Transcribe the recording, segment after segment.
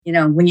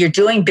When you're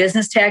doing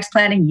business tax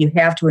planning, you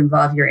have to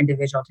involve your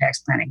individual tax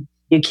planning.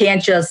 You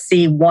can't just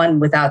see one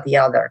without the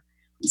other.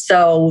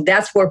 So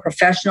that's where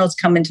professionals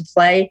come into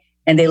play,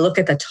 and they look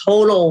at the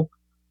total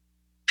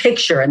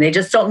picture, and they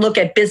just don't look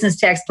at business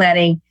tax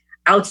planning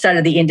outside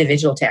of the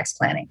individual tax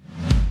planning.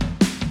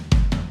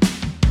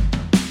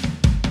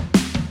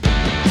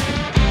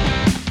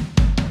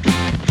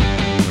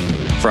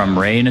 From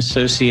Ray &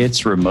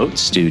 Associates Remote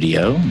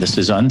Studio, this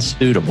is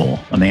Unsuitable,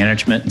 a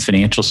management and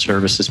financial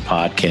services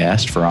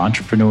podcast for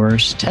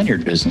entrepreneurs,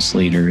 tenured business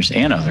leaders,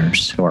 and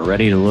others who are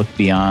ready to look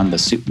beyond the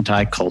suit and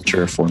tie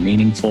culture for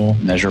meaningful,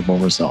 measurable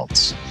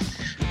results.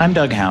 I'm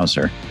Doug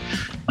Hauser.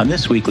 On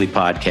this weekly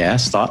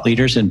podcast, thought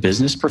leaders and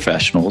business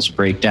professionals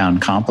break down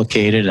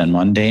complicated and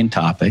mundane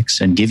topics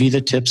and give you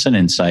the tips and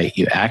insight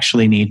you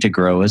actually need to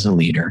grow as a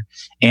leader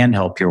and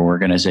help your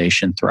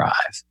organization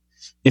thrive.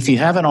 If you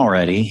haven't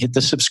already, hit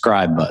the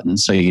subscribe button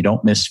so you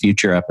don't miss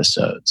future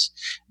episodes.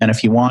 And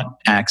if you want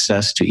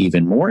access to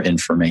even more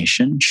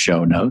information,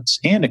 show notes,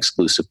 and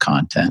exclusive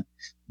content,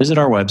 visit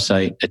our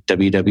website at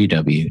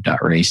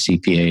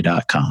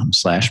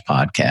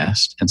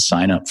www.raycpa.com/podcast and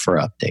sign up for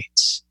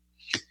updates.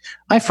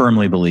 I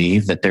firmly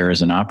believe that there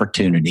is an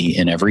opportunity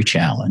in every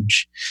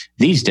challenge.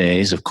 These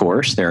days, of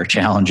course, there are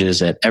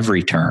challenges at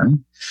every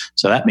turn.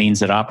 So that means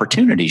that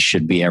opportunities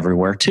should be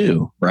everywhere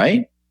too,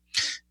 right?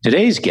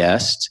 Today's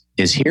guest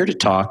is here to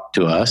talk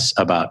to us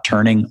about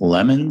turning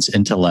lemons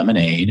into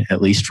lemonade,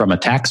 at least from a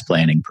tax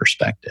planning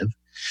perspective.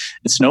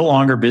 It's no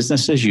longer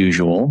business as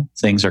usual.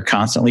 Things are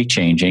constantly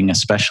changing,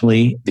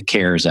 especially the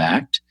CARES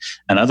Act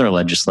and other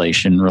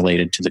legislation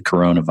related to the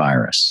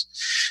coronavirus.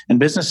 And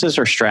businesses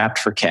are strapped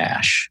for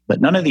cash,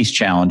 but none of these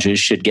challenges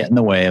should get in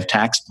the way of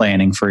tax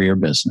planning for your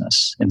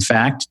business. In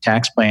fact,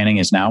 tax planning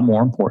is now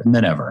more important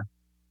than ever.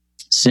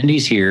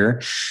 Cindy's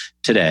here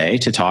today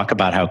to talk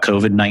about how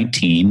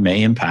COVID-19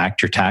 may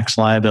impact your tax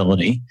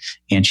liability.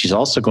 And she's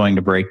also going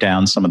to break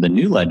down some of the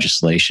new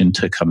legislation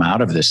to come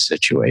out of this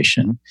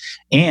situation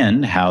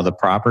and how the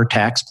proper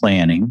tax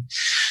planning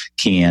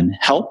can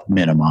help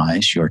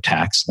minimize your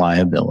tax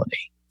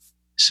liability.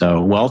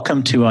 So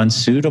welcome to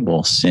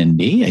Unsuitable,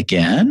 Cindy.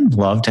 Again,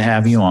 love to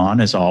have you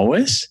on as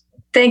always.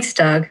 Thanks,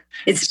 Doug.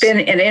 It's been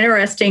an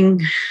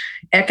interesting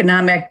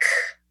economic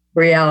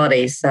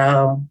reality.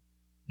 So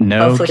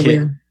No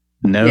kidding.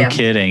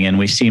 And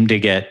we seem to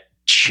get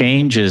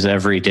changes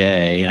every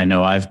day. I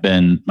know I've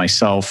been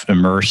myself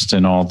immersed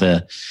in all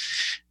the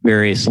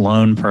various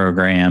loan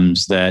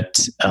programs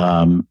that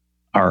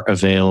are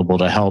available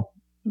to help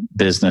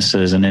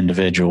businesses and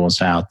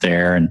individuals out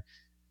there. And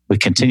we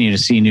continue to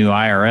see new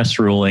IRS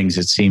rulings,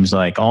 it seems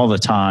like all the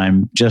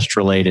time, just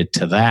related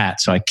to that.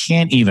 So I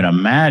can't even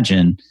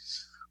imagine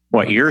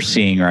what you're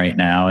seeing right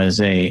now as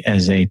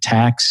a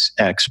tax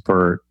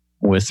expert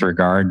with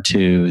regard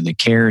to the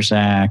CARES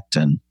Act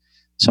and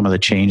some of the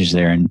changes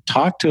there. And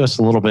talk to us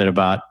a little bit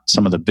about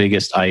some of the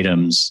biggest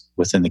items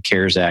within the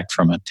CARES Act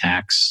from a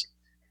tax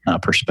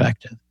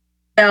perspective.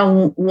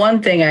 Now,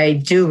 one thing I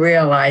do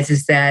realize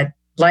is that,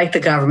 like the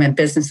government,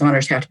 business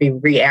owners have to be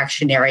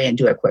reactionary and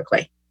do it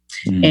quickly.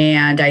 Mm.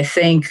 And I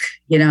think,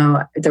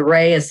 the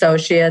Ray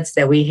Associates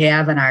that we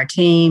have in our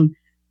team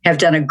have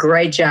done a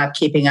great job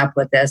keeping up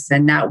with this,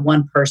 and not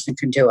one person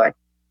can do it.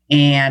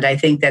 And I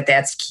think that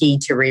that's key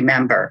to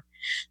remember.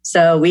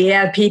 So we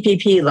have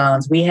PPP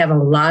loans. We have a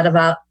lot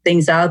of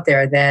things out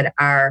there that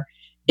are,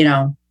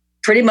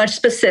 pretty much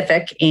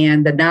specific,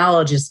 and the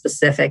knowledge is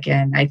specific.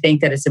 And I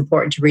think that it's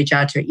important to reach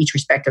out to each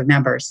respective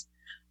members.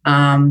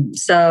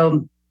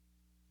 So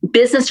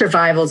business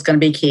survival is going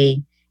to be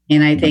key.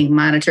 And I think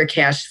monitor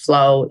cash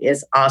flow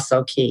is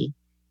also key.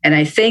 And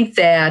I think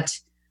that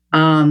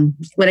when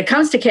it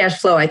comes to cash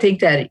flow, I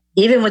think that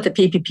even with the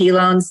PPP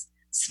loans,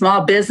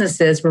 small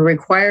businesses were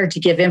required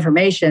to give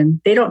information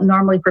they don't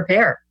normally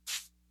prepare.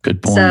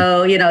 Good point.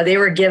 So, they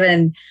were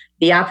given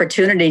the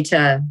opportunity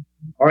to,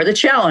 or the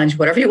challenge,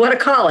 whatever you want to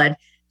call it,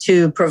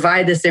 to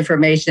provide this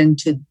information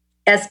to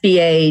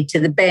SBA, to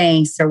the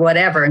banks or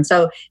whatever. And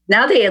so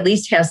now they at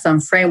least have some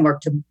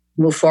framework to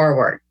move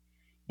forward.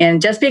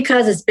 And just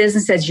because it's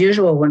business as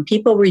usual, when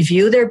people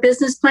review their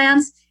business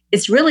plans,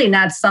 it's really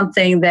not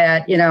something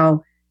that,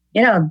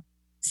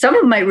 some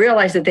of them might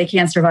realize that they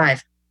can't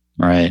survive.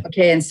 Right.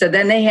 Okay. And so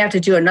then they have to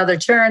do another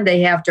turn.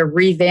 They have to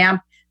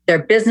revamp their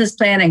business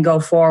plan and go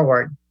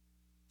forward.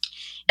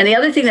 And the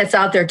other thing that's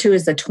out there too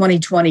is the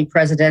 2020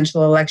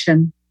 presidential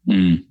election.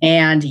 Mm.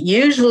 And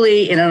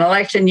usually in an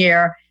election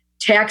year,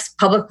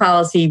 public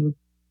policy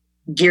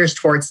gears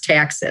towards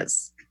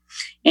taxes.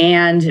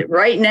 And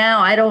right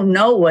now, I don't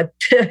know what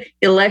the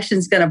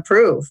election's going to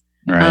prove.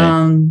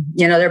 Right.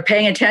 They're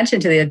paying attention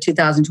to the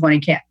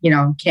 2020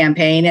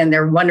 campaign, and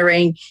they're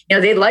wondering,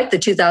 they like the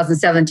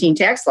 2017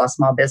 tax law,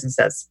 small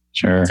businesses.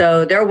 Sure.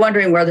 So they're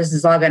wondering where this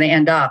is all going to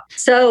end up.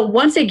 So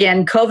once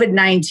again,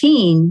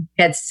 COVID-19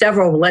 had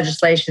several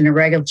legislation and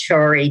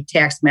regulatory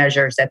tax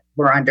measures that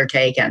were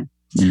undertaken.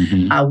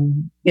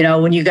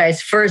 Mm-hmm. When you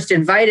guys first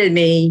invited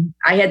me,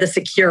 I had the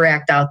Secure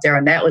Act out there,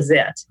 and that was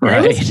it. Right.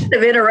 And it was kind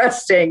of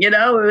interesting. It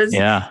was,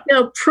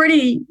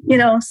 pretty,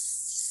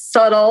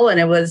 subtle, and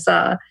it was,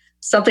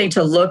 something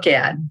to look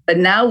at. But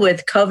now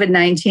with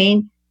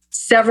COVID-19,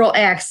 several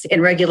acts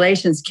and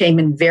regulations came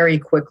in very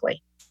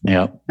quickly.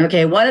 Yep.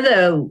 Okay, one of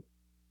the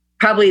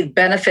probably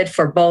benefit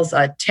for both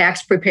a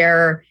tax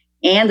preparer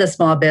and the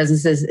small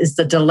businesses is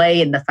the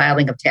delay in the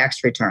filing of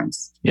tax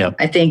returns. Yep.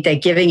 I think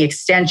that giving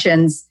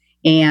extensions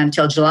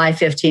until July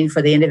 15th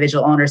for the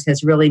individual owners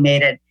has really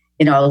made it,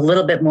 a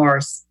little bit more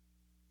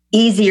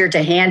easier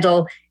to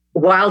handle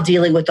while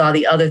dealing with all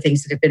the other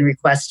things that have been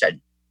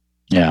requested.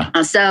 Yeah.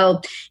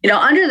 So,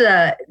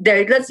 under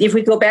if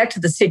we go back to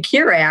the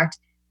Secure Act,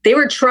 they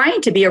were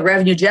trying to be a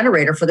revenue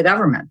generator for the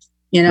government.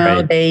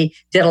 Right. They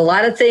did a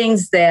lot of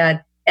things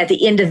that at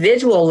the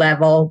individual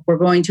level were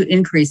going to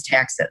increase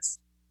taxes.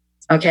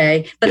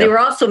 Okay. But They were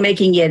also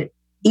making it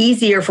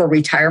easier for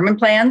retirement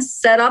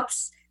plans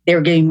setups. They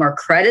were getting more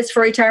credits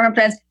for retirement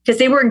plans because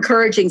they were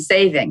encouraging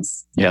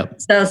savings. Yep.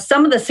 So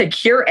some of the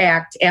Secure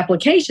Act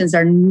applications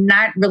are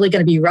not really going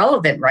to be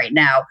relevant right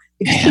now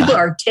because people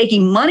are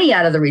taking money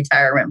out of the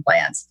retirement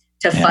plans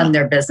to fund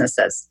their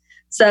businesses.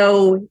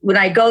 So when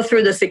I go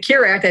through the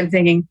Secure Act, I'm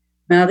thinking,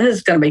 well, this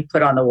is going to be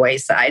put on the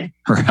wayside.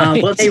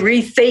 Right. Will they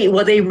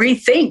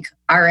rethink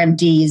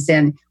RMDs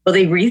and will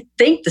they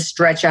rethink the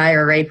stretch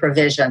IRA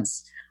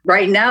provisions?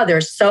 Right now,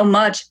 there's so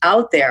much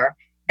out there.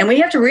 And we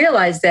have to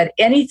realize that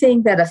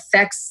anything that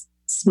affects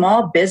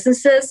small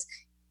businesses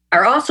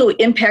are also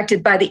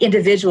impacted by the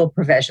individual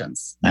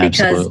provisions.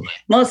 Absolutely. Because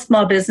most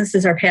small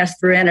businesses are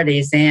pass-through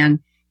entities. And,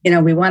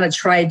 we want to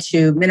try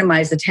to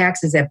minimize the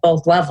taxes at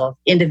both levels,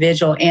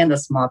 individual and the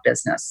small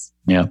business.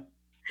 Yeah.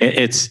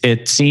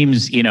 It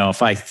seems,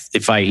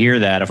 if I hear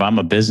that, if I'm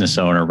a business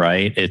owner,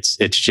 right, it's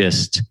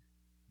just,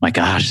 my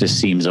gosh, this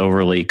seems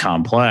overly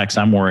complex.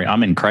 I'm worried.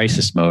 I'm in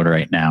crisis mode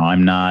right now.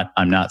 I'm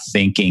not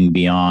thinking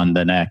beyond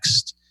the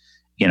next,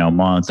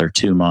 month or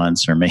 2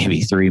 months or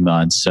maybe 3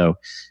 months. So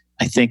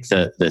I think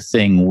the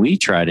thing we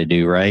try to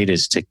do, right,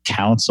 is to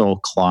counsel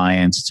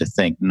clients to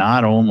think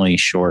not only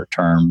short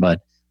term, but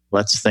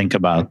let's think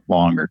about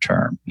longer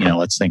term.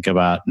 Let's think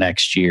about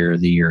next year,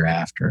 the year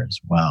after as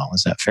well.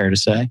 Is that fair to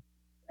say?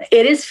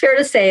 It is fair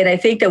to say, and I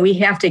think that we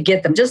have to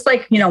get them. Just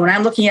like, when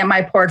I'm looking at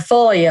my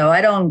portfolio,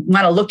 I don't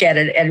want to look at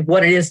it at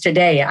what it is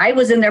today. I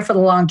was in there for the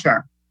long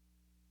term.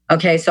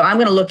 Okay, so I'm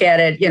going to look at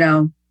it,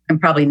 and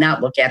probably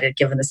not look at it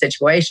given the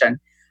situation.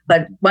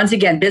 But once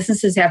again,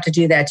 businesses have to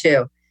do that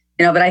too.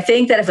 But I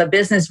think that if a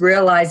business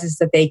realizes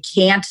that they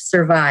can't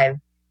survive,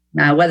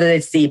 whether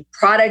it's the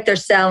product they're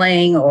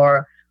selling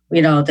or,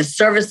 the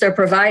service they're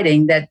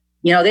providing, that,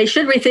 they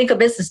should rethink a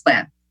business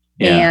plan.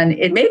 Yeah. And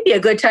it may be a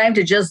good time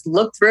to just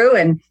look through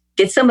and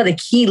get some of the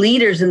key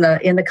leaders in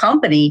the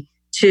company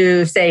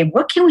to say,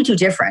 what can we do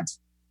different?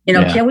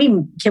 Can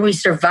we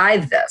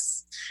survive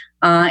this?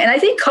 And I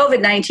think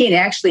COVID-19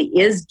 actually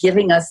is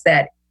giving us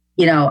that,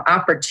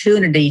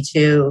 opportunity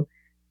to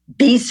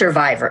be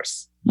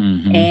survivors.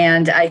 Mm-hmm.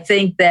 And I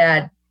think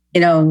that,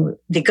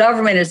 the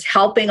government is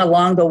helping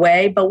along the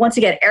way. But once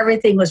again,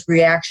 everything was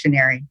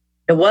reactionary.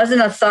 It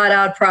wasn't a thought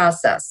out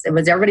process. It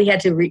was everybody had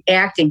to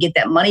react and get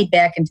that money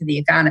back into the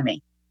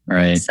economy.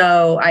 Right.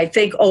 So I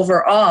think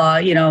overall,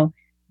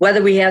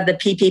 whether we have the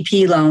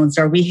PPP loans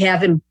or we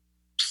have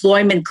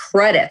employment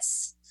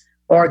credits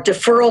or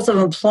deferrals of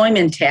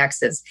employment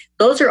taxes,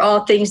 those are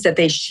all things that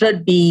they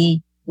should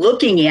be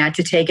looking at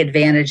to take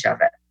advantage of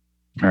it.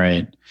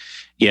 Right.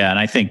 Yeah. And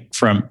I think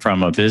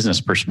from a business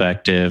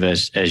perspective,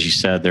 as you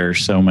said, there are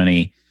so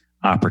many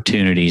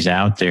opportunities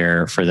out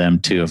there for them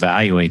to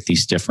evaluate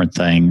these different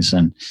things.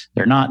 And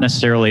they're not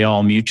necessarily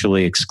all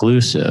mutually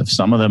exclusive.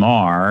 Some of them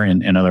are.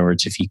 In other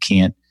words, if you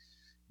can't,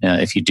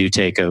 if you do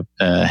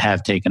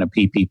have taken a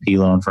PPP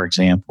loan, for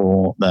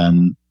example,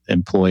 then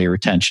employee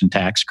retention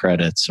tax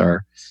credits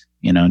are,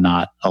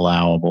 not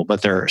allowable.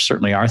 But there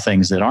certainly are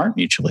things that aren't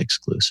mutually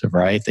exclusive,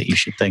 right? That you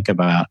should think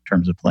about in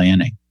terms of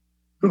planning.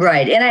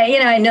 Right. And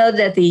I know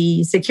that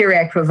the Secure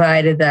Act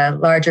provided a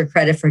larger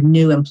credit for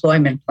new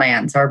employment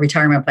plans or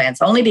retirement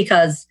plans, only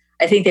because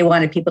I think they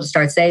wanted people to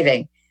start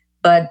saving.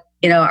 But,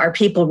 are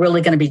people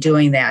really going to be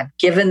doing that?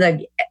 Given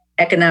the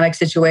economic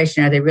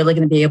situation, are they really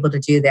going to be able to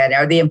do that?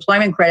 Are the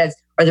employment credits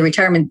or the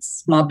retirement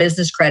small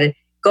business credit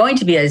going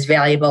to be as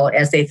valuable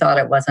as they thought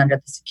it was under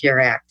the Secure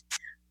Act?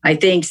 I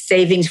think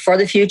savings for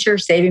the future,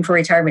 saving for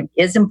retirement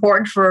is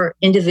important for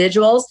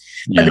individuals,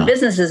 but the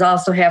businesses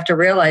also have to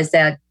realize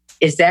that,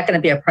 is that going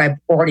to be a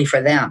priority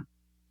for them?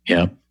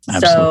 Yeah,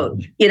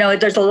 absolutely. So,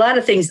 there's a lot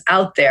of things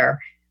out there.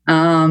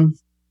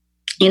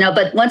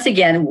 But once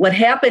again, what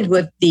happened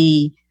with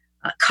the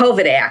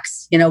COVID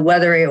acts,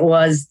 whether it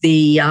was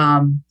the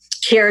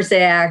CARES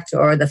Act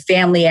or the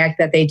Family Act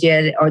that they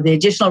did, or the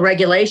additional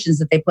regulations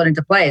that they put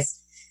into place,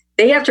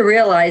 they have to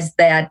realize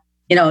that,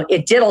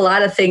 it did a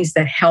lot of things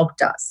that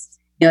helped us.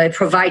 They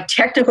provide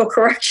technical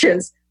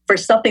corrections for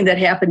something that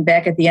happened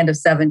back at the end of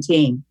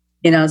 2017.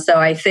 So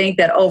I think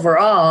that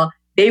overall,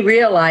 they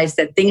realized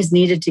that things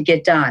needed to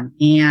get done.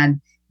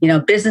 And,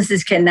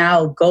 businesses can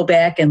now go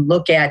back and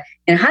look at,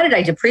 how did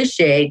I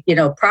depreciate,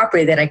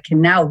 property that I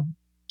can now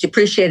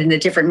depreciate in a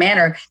different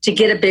manner to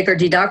get a bigger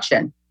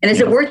deduction? And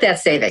is it worth that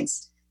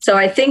savings? So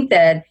I think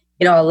that,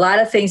 a lot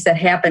of things that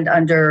happened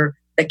under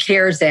the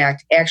CARES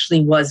Act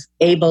actually was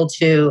able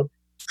to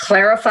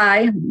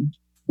clarify.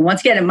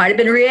 Once again, it might have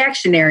been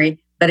reactionary,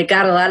 but it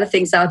got a lot of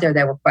things out there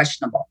that were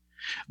questionable.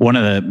 One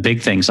of the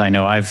big things I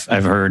know I've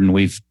heard, and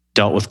we've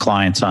dealt with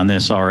clients on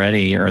this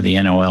already, are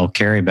the NOL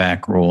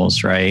carryback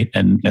rules, right?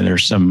 And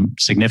there's some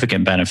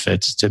significant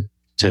benefits to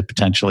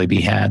potentially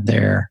be had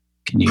there.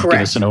 Can you give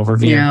us an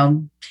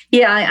overview?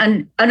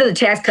 Under the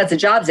Tax Cuts and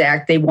Jobs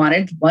Act, they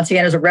wanted, once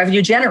again, as a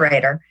revenue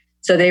generator.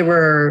 So they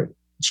were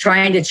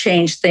trying to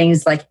change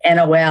things like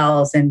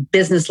NOLs and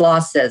business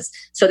losses.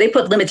 So they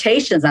put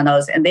limitations on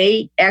those. And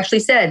they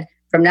actually said,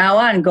 from now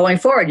on, going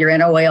forward, your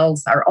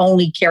NOLs are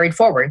only carried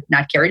forward,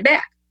 not carried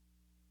back.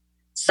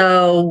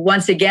 So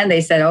once again, they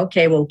said,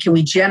 okay, well, can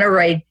we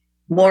generate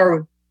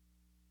more,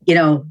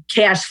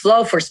 cash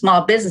flow for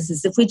small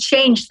businesses if we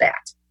change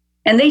that?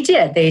 And they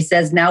did. They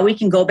says, now we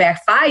can go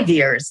back 5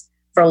 years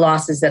for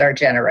losses that are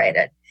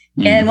generated.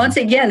 Mm-hmm. And once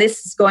again,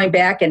 this is going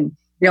back and,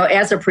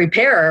 as a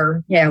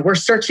preparer, we're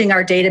searching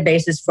our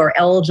databases for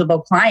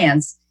eligible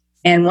clients.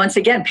 And once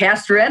again,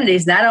 pass-through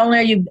entities, not only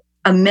are you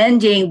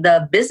amending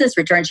the business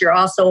returns, you're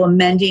also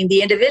amending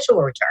the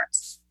individual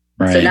returns.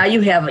 Right. So now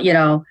you have,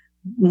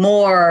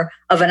 more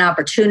of an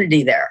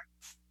opportunity there.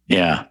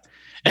 Yeah.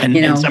 And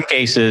in some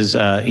cases,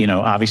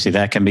 obviously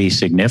that can be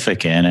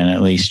significant. And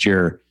at least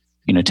you're,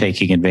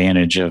 taking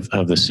advantage of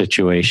the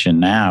situation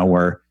now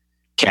where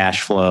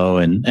cash flow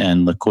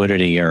and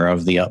liquidity are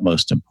of the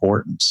utmost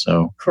importance.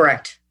 So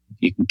correct.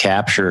 You can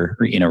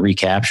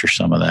recapture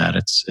some of that.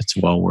 It's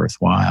well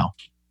worthwhile.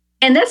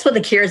 And that's what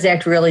the CARES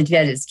Act really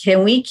did, is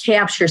can we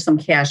capture some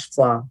cash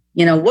flow?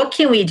 What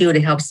can we do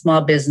to help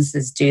small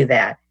businesses do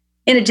that?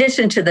 In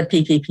addition to the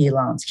PPP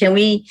loans, can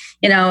we,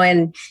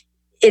 and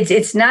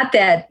it's not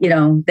that,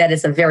 that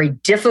it's a very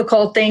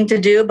difficult thing to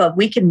do, but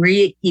we can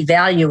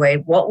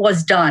reevaluate what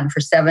was done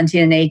for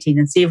 17 and 18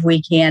 and see if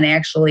we can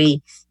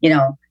actually,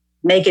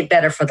 make it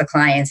better for the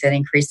clients and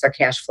increase their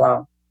cash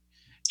flow.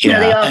 Yeah.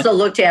 They also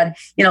looked at,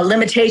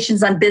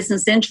 limitations on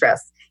business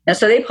interests. And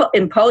so they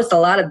imposed a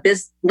lot of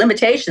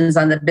limitations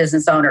on the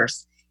business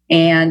owners.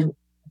 And,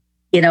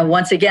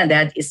 once again,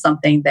 that is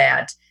something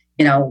that,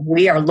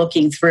 we are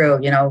looking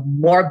through.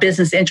 More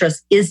business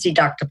interest is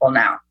deductible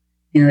now.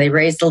 They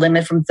raised the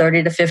limit from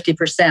 30 to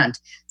 50%.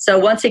 So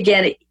once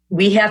again,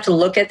 we have to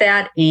look at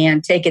that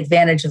and take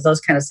advantage of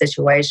those kind of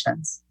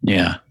situations.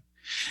 Yeah.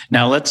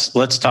 Now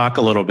let's talk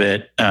a little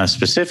bit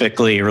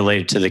specifically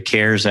related to the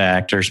CARES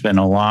Act. There's been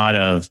a lot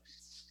of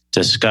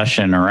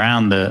discussion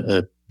around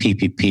the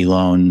PPP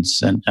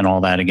loans and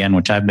all that again,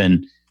 which I've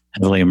been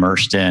heavily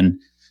immersed in.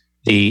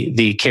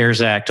 The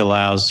CARES Act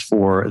allows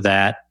for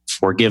that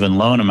forgiven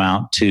loan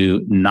amount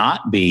to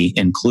not be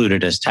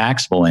included as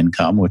taxable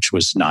income, which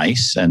was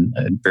nice and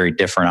very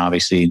different,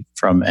 obviously,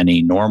 from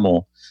any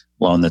normal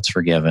loan that's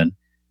forgiven.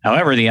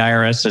 However, the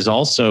IRS has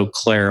also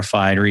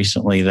clarified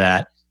recently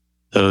that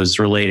those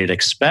related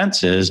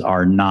expenses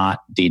are not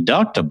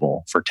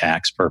deductible for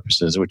tax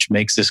purposes, which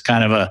makes this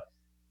kind of a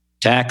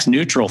tax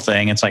neutral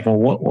thing. It's like, well,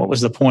 what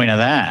was the point of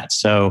that?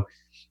 So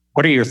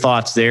what are your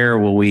thoughts there?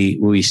 Will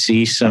we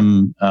see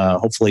some,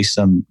 hopefully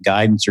some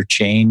guidance or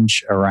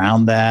change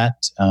around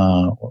that?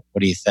 What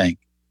do you think?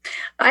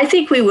 I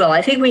think we will.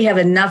 I think we have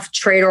enough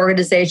trade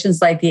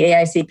organizations like the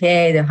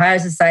AICPA, the Ohio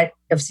Society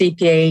of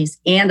CPAs,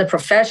 and the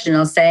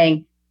professionals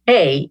saying,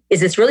 hey,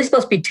 is this really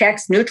supposed to be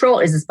tax neutral?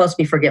 Is it supposed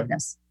to be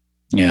forgiveness?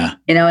 Yeah.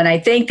 And I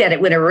think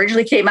that when it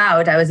originally came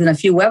out, I was in a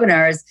few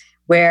webinars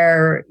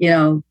where,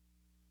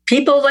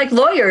 people like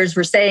lawyers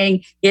were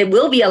saying it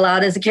will be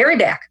allowed as a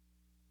carryback,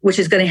 which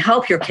is going to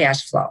help your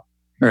cash flow.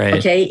 Right.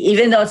 Okay.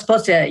 Even though it's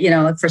supposed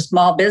to, for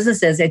small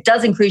businesses, it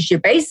does increase your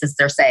basis,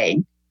 they're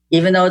saying,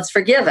 even though it's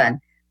forgiven.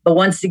 But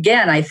once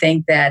again, I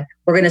think that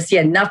we're going to see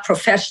enough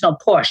professional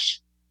push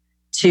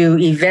to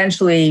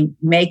eventually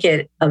make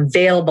it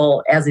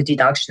available as a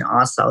deduction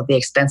also, the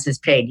expenses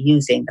paid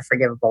using the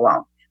forgivable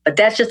loan. But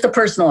that's just a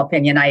personal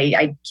opinion.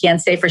 I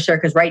can't say for sure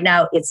because right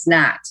now it's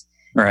not.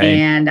 Right.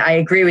 And I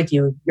agree with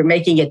you. You're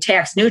making it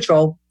tax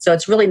neutral, so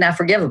it's really not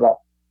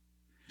forgivable.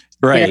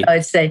 Right. It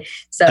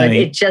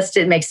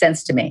makes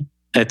sense to me.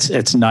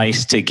 It's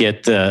nice to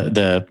get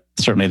the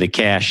certainly the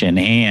cash in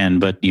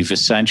hand, but you've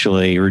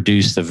essentially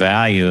reduced the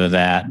value of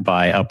that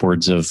by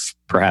upwards of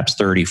perhaps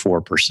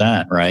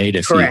 34%, right?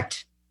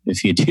 Correct.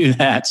 If you do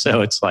that,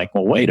 so it's like,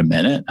 well, wait a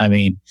minute. I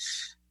mean,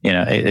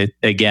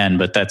 again,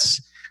 but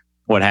that's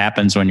what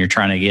happens when you're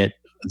trying to get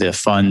the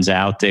funds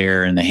out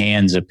there in the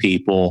hands of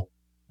people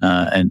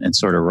and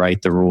sort of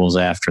write the rules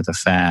after the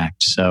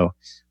fact. So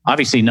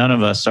obviously none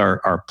of us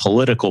are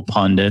political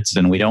pundits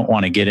and we don't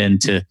want to get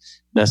into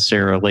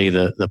necessarily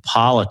the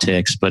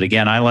politics. But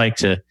again, I like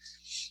to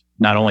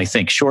not only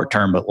think short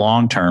term, but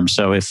long term.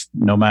 So if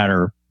no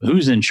matter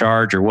who's in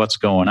charge or what's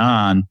going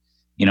on,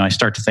 I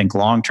start to think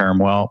long term,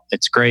 well,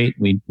 it's great.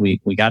 We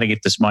got to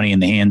get this money in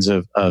the hands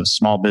of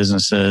small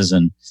businesses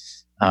and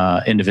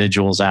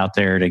individuals out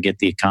there to get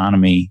the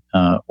economy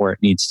where it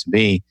needs to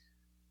be.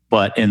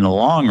 But in the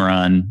long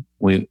run,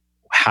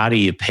 how do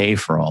you pay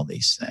for all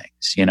these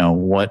things?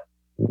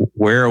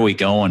 where are we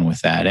going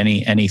with that?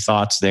 Any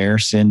thoughts there,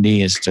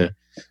 Cindy, as to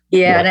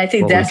and I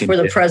think that's where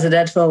the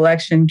presidential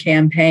election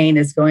campaign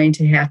is going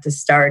to have to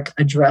start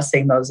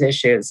addressing those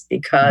issues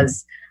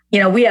because,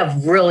 we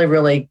have really,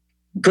 really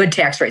good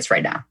tax rates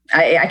right now.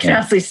 I can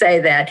honestly say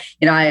that,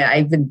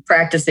 I've been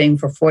practicing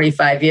for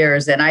 45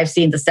 years and I've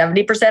seen the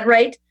 70%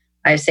 rate.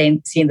 I've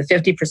seen the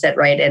 50%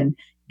 rate.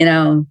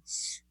 And,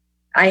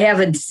 I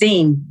haven't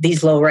seen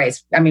these low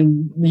rates. I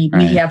mean,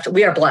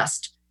 we are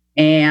blessed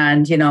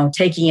and,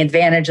 taking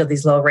advantage of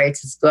these low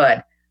rates is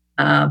good.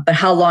 But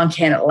how long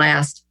can it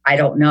last? I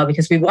don't know,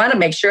 because we want to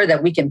make sure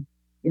that we can,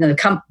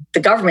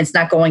 the government's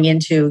not going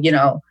into,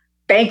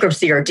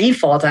 bankruptcy or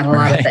default on a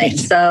lot of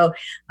things. So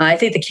I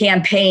think the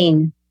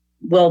campaign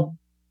will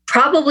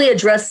probably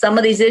address some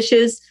of these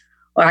issues.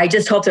 Or I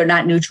just hope they're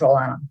not neutral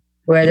on them,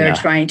 where they're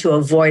trying to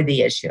avoid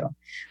the issue.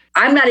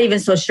 I'm not even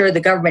so sure the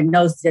government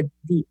knows the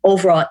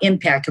overall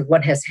impact of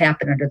what has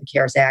happened under the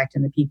CARES Act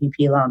and the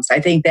PPP loans.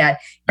 I think that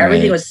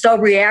everything was so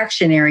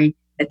reactionary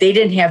that they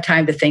didn't have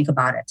time to think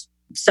about it.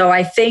 So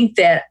I think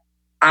that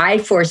I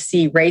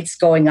foresee rates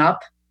going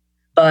up,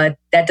 but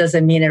that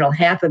doesn't mean it'll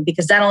happen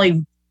because not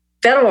only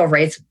federal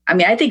rates,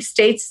 I think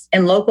states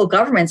and local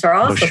governments are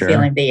also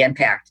feeling the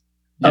impact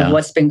of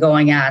what's been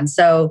going on.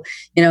 So,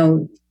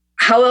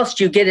 how else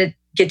do you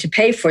get to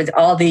pay for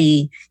all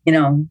the,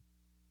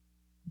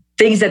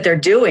 things that they're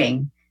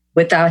doing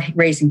without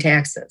raising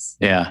taxes?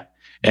 Yeah.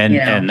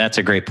 And that's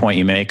a great point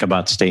you make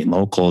about state and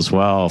local as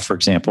well. For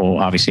example,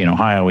 obviously in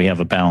Ohio, we have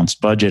a balanced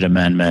budget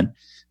amendment.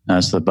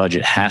 So the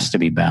budget has to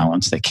be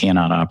balanced. They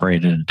cannot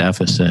operate at a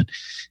deficit.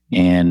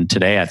 And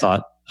today I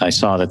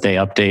saw that they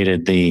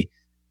updated the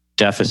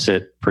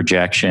deficit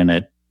projection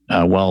at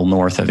well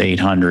north of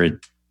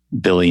 $800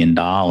 billion.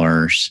 Wow.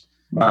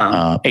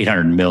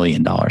 $800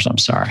 million. I'm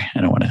sorry.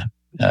 I don't want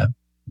to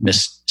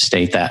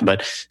misstate that,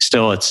 but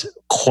still it's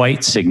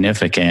quite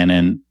significant.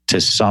 And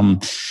in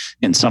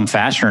some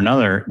fashion or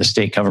another, the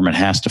state government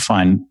has to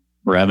find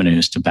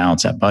revenues to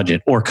balance that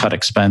budget or cut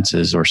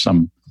expenses or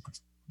some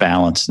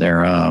balance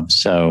thereof.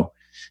 So,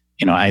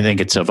 I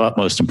think it's of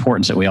utmost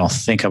importance that we all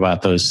think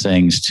about those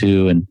things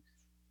too. And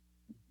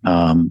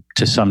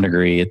to some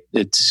degree,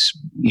 it's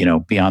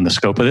beyond the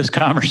scope of this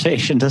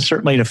conversation to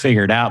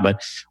figure it out.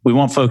 But we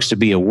want folks to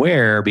be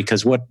aware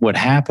because what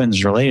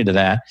happens related to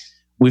that,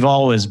 we've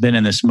always been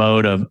in this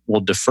mode of,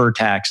 defer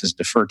taxes,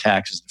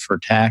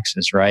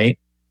 right?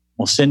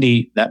 Well,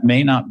 Cindy, that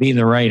may not be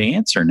the right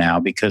answer now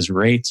because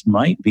rates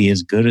might be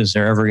as good as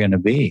they're ever going to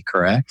be,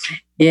 correct?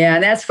 Yeah,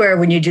 and that's where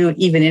when you do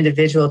even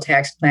individual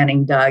tax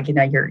planning, Doug,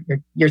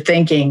 you're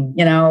thinking,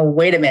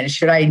 wait a minute,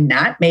 should I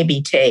not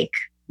maybe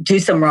do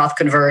some Roth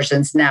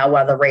conversions now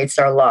while the rates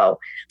are low?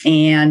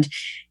 And,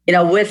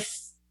 with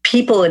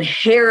people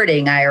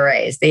inheriting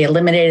IRAs, they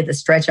eliminated the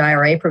stretch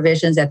IRA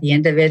provisions at the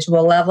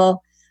individual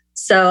level.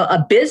 So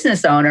a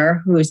business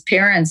owner whose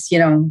parents,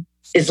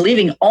 is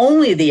leaving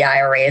only the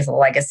IRA as a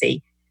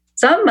legacy,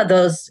 some of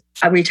those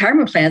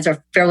retirement plans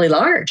are fairly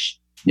large.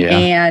 Yeah.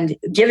 And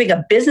giving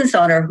a business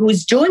owner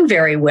who's doing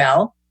very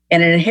well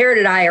and an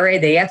inherited IRA,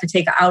 they have to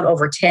take out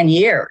over 10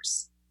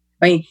 years.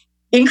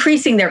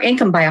 Increasing their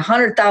income by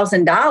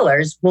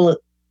 $100,000 will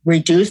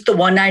reduce the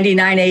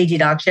 199A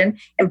deduction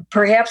and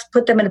perhaps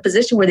put them in a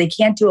position where they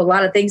can't do a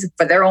lot of things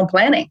for their own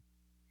planning.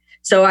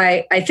 So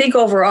I think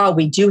overall,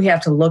 we do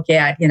have to look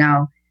at,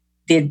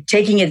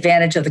 taking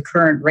advantage of the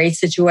current rate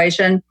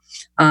situation.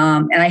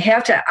 And I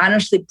have to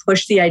honestly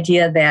push the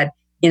idea that,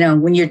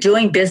 when you're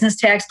doing business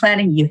tax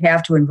planning, you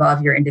have to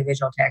involve your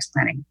individual tax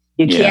planning.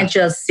 You can't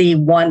just see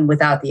one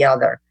without the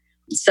other.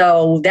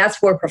 So that's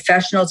where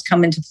professionals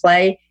come into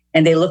play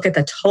and they look at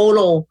the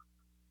total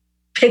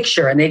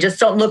picture and they just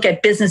don't look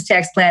at business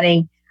tax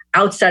planning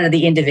outside of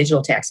the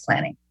individual tax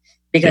planning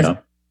because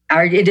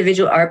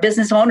our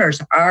business owners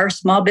are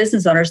small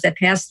business owners that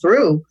pass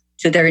through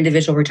to their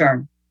individual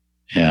return.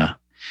 Yeah,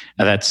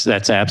 that's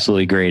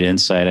absolutely great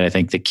insight. I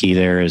think the key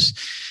there is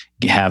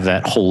you have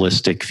that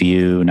holistic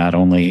view, not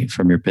only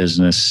from your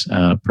business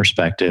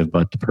perspective,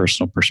 but the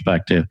personal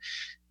perspective.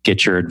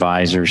 Get your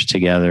advisors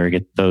together,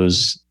 get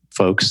those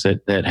folks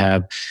that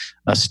have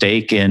a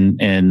stake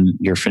in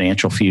your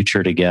financial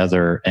future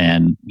together.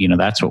 And,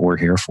 that's what we're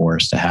here for,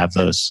 is to have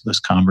those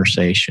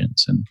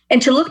conversations.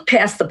 And to look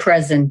past the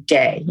present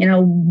day,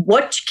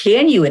 what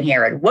can you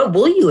inherit? What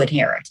will you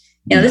inherit?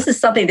 This is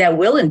something that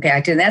will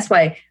impact it. And that's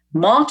why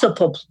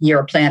multiple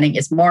year planning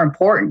is more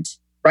important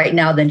right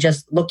now than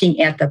just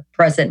looking at the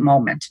present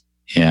moment.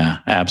 Yeah,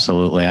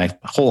 absolutely. I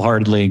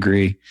wholeheartedly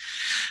agree.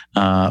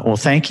 Well,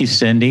 thank you,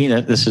 Cindy.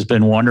 This has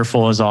been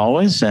wonderful as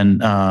always,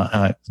 and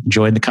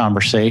enjoyed the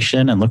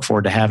conversation and look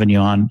forward to having you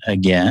on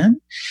again.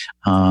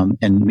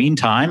 In the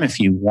meantime, if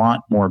you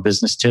want more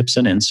business tips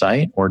and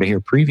insight or to hear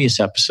previous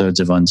episodes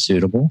of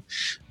Unsuitable,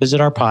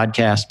 visit our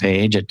podcast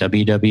page at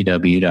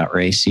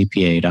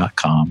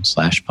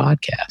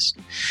www.raycpa.com/podcast.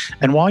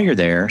 And while you're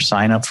there,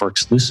 sign up for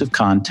exclusive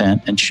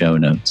content and show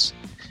notes.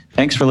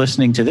 Thanks for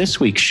listening to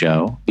this week's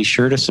show. Be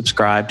sure to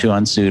subscribe to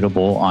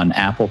Unsuitable on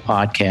Apple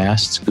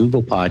Podcasts,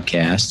 Google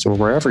Podcasts, or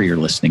wherever you're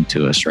listening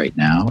to us right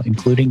now,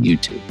 including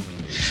YouTube.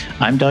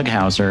 I'm Doug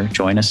Hauser.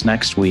 Join us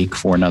next week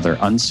for another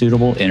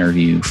unsuitable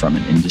interview from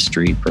an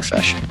industry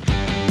professional.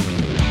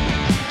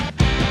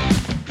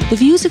 The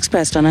views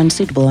expressed on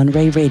Unsuitable on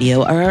Ray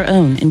Radio are our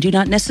own and do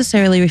not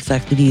necessarily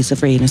reflect the views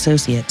of Ray &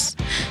 Associates.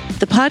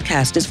 The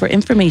podcast is for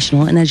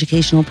informational and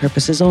educational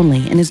purposes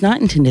only and is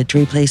not intended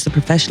to replace the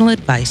professional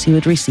advice you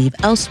would receive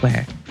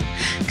elsewhere.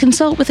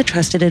 Consult with a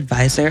trusted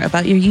advisor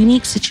about your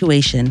unique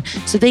situation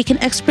so they can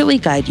expertly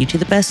guide you to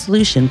the best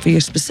solution for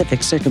your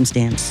specific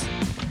circumstance.